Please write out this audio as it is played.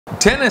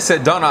Tennis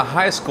at Donna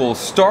High School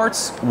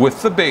starts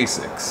with the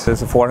basics.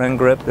 There's a forehand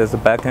grip, there's a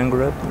backhand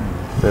grip,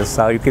 there's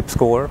how you keep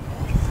score,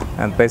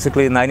 and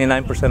basically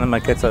 99% of my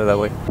kids are that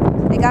way.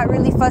 It got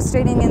really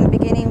frustrating in the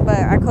beginning, but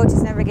our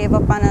coaches never gave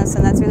up on us,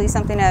 and that's really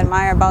something I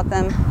admire about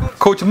them.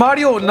 Coach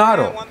Mario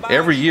Nato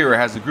every year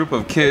has a group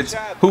of kids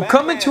who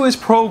come into his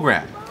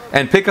program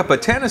and pick up a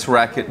tennis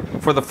racket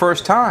for the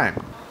first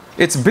time.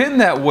 It's been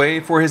that way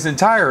for his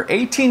entire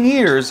 18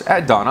 years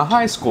at Donna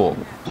High School.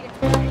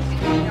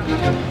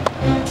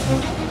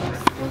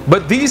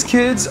 But these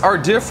kids are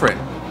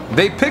different.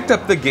 They picked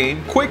up the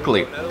game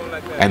quickly,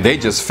 and they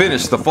just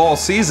finished the fall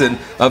season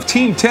of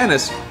team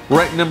tennis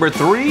ranked number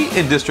 3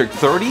 in District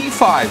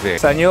 35A.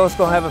 So I knew I was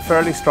going to have a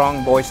fairly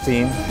strong boys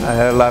team. I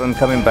had a lot of them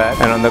coming back.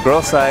 And on the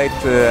girls side,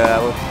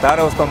 I thought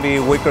I was going to be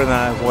weaker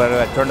than what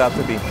I turned out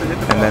to be.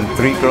 And then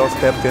 3 girls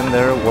stepped in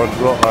there, worked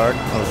real hard.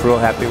 I was real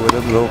happy with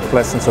it, a little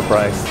pleasant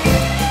surprise.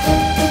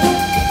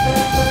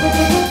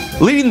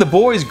 Leading the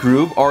boys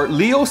group are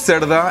Leo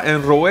Cerda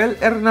and Roel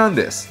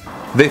Hernandez.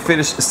 They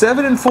finished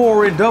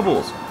 7-4 in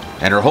doubles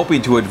and are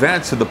hoping to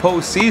advance to the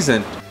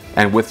postseason,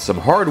 and with some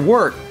hard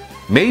work,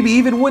 maybe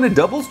even win a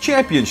doubles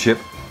championship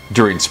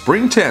during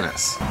spring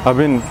tennis. I've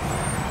been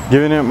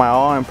giving it my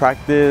all in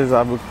practice.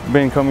 I've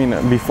been coming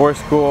before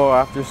school,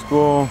 after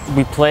school.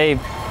 We play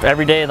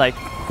every day, like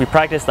we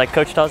practice like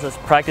coach tells us,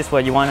 practice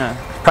like you want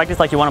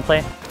to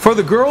play. For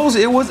the girls,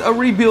 it was a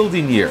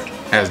rebuilding year,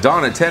 as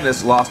Donna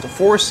Tennis lost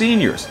 4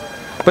 seniors,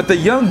 but the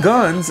young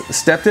guns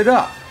stepped it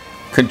up,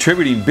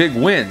 contributing big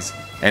wins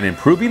and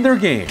improving their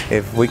game.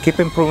 If we keep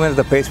improving at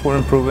the pace we're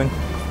improving,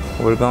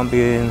 we're going to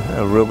be in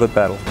a real good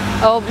battle.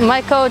 Oh,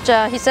 my coach,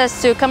 he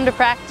says to come to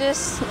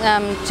practice,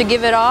 to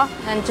give it all,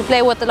 and to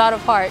play with a lot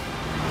of heart.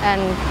 And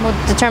with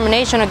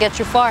determination will get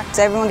you far.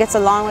 So everyone gets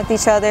along with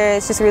each other.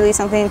 It's just really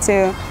something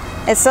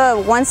it's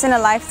a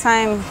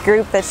once-in-a-lifetime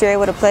group that you're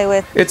able to play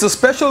with. It's a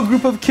special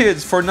group of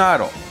kids for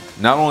Nato,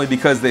 not only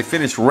because they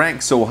finished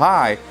ranked so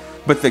high,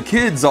 but the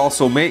kids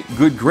also make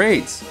good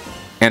grades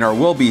and are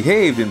well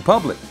behaved in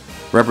public,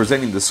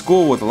 representing the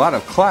school with a lot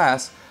of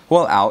class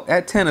while out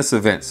at tennis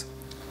events.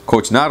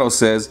 Coach Nato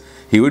says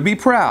he would be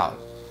proud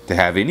to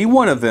have any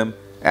one of them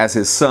as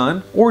his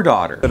son or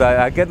daughter. But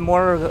I get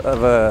more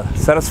of a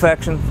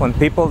satisfaction when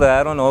people that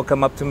I don't know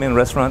come up to me in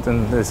restaurants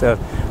and they say,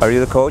 "Are you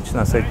the coach?" And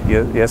I say,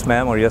 "Yes,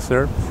 ma'am," or "Yes,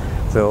 sir."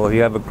 So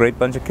you have a great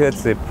bunch of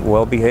kids. They're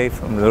well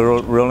behaved. I'm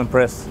real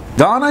impressed.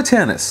 Donna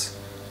Tennis,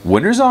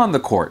 winners on the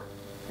court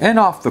and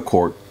off the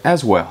court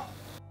as well.